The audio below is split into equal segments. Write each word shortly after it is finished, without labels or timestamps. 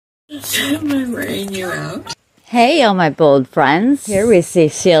Am I wearing you out? Hey, all my bold friends. Here we see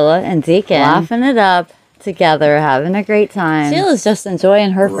Sheila and Deacon laughing it up together, having a great time. Sheila's just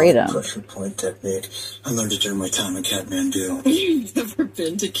enjoying her freedom. Pressure point technique. I learned it during my time in Kathmandu. You've never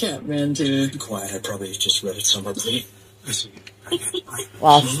been to Kathmandu. Quiet, I probably just read it somewhere.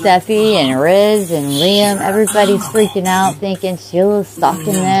 While Steffi and Riz and Liam, everybody's freaking out, thinking Sheila's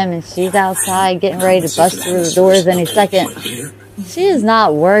stalking them and she's outside getting ready to bust through the doors any second. She is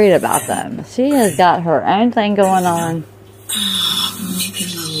not worried about them. She has got her own thing going on. Maybe a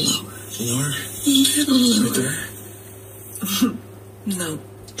little lower. Lower? A little lower. No,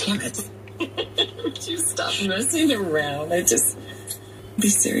 damn it. Would you stop messing around? Be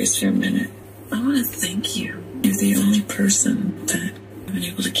serious for a minute. I want to thank you. You're the only person that I've been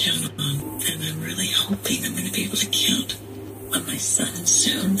able to count on. And I'm really hoping I'm going to be able to count on my son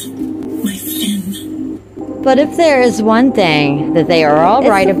soon. My Finn. But if there is one thing that they are all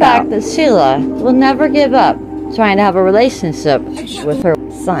right about, it's the fact that Sheila will never give up trying to have a relationship with her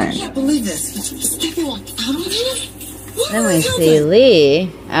son. I can't believe this. Steffi walked out on you? Then we see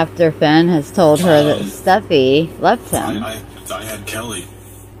Lee, after Finn has told her that Steffi left him. I had Kelly.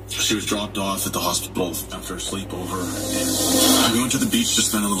 She was dropped off at the hospital after a sleepover. And we went to the beach to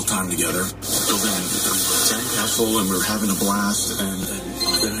spend a little time together. Building a sandcastle, and we were having a blast. And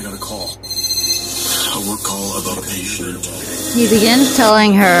then I got a call. A work call about a patient. He begins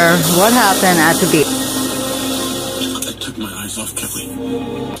telling her what happened at the beach. I took my eyes off Kelly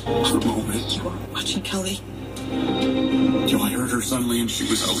for a moment. You were watching Kelly? I heard her suddenly, and she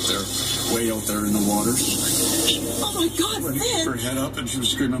was out there, way out there in the waters. Oh my God, Finn! Her head up, and she was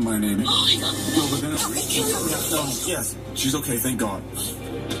screaming my name. Oh my God! No, but then yes, she's okay, thank God.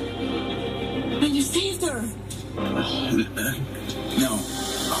 And you saved her. No, I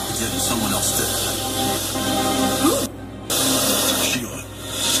didn't. Someone else did. Sheila.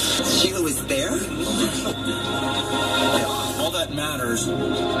 Sheila was there? All that matters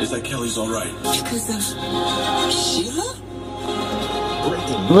is that Kelly's all right. Because of Sheila?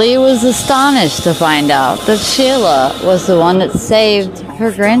 Lee was astonished to find out that Sheila was the one that saved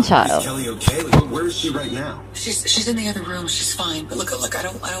her grandchild. Is Kelly okay? Where is she right now? She's in the other room. She's fine. But look, I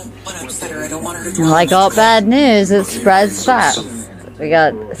don't want to upset her. I don't want her to. And like all bad news, it spreads fast. We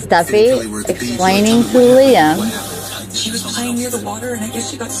got Steffi explaining to Liam. She was playing near the water, and I guess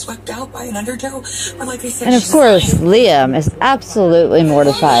she got swept out by an undertow. Or like I said, and of course, Liam is absolutely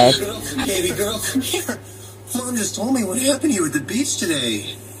mortified. Baby girl, come here. Mom just told me what happened to you at the beach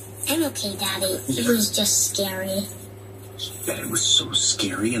today. I'm okay, Daddy. It was just scary. Yeah, it was so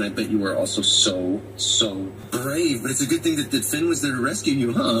scary, and I bet you were also so brave. But it's a good thing that Finn was there to rescue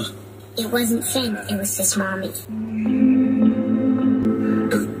you, huh? It wasn't Finn. It was his mommy.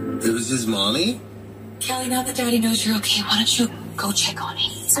 It was his mommy? Kelly, now that Daddy knows you're okay, why don't you go check on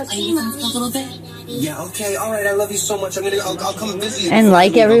him? Play with him for a little bit. Yeah, okay, all right. I love you so much. I'll come visit you. And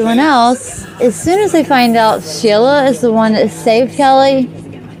like everyone else, as soon as they find out Sheila is the one that saved Kelly,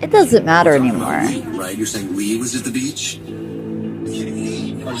 it doesn't matter anymore. Right, you're saying Lee was at the beach?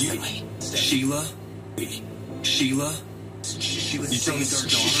 Are you Sheila? Sheila?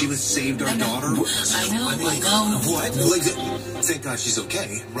 Sheila saved our daughter? I know. What? Thank God she's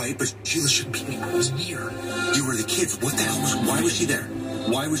okay, right? But Sheila shouldn't be anywhere near. You were the kids. What the hell? Why was she there?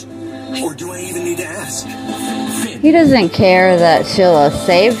 Or do I even need to ask? He doesn't care that Sheila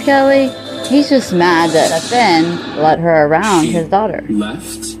saved Kelly. He's just mad that Finn let her around his daughter.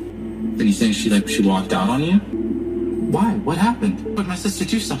 Left? Then you saying she walked out on you? Why? What happened? Would my sister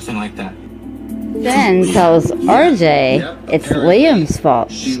do something like that? Finn tells RJ it's Liam's fault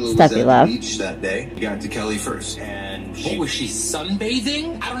Steffi left. Beach that day. You got to Kelly first. And What, was she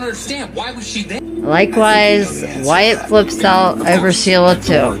sunbathing? I don't understand. Why was she there? Likewise, Wyatt flips out over Sheila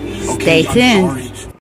too. Stay tuned.